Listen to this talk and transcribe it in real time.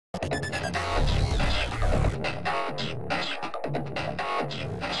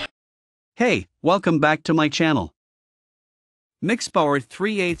Hey, welcome back to my channel. MIXPOWER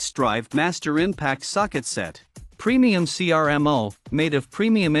 3/8 Drive Master Impact Socket Set. Premium CRMO, made of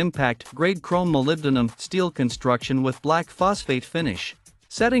premium impact grade chrome molybdenum steel construction with black phosphate finish.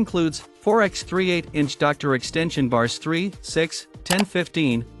 Set includes 4x 3/8-inch Dr. extension bars 3, 6, 10,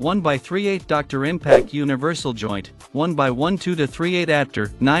 15, 1x3/8 Dr. impact universal joint, 1x1 2 3/8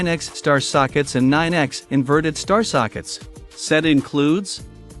 adapter, 9x star sockets and 9x inverted star sockets. Set includes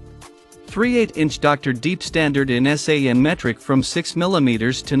 3/8-inch Dr. deep standard in SA and metric from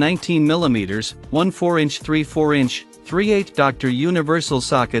 6mm to 19mm, 1 4-inch 3 4-inch, 3/8 Dr. universal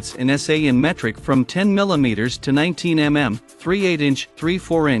sockets in SA and metric from 10mm to 19mm, 3/8-inch 3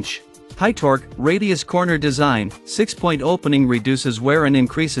 4-inch. High torque, radius corner design, 6-point opening reduces wear and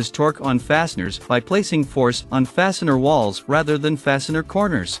increases torque on fasteners by placing force on fastener walls rather than fastener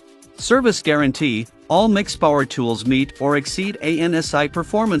corners. Service guarantee, all MIXPOWER tools meet or exceed ANSI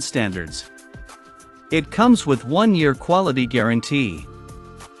performance standards. It comes with 1-year quality guarantee.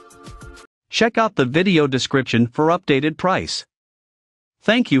 Check out the video description for updated price.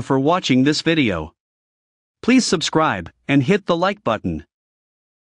 Thank you for watching this video. Please subscribe and hit the like button.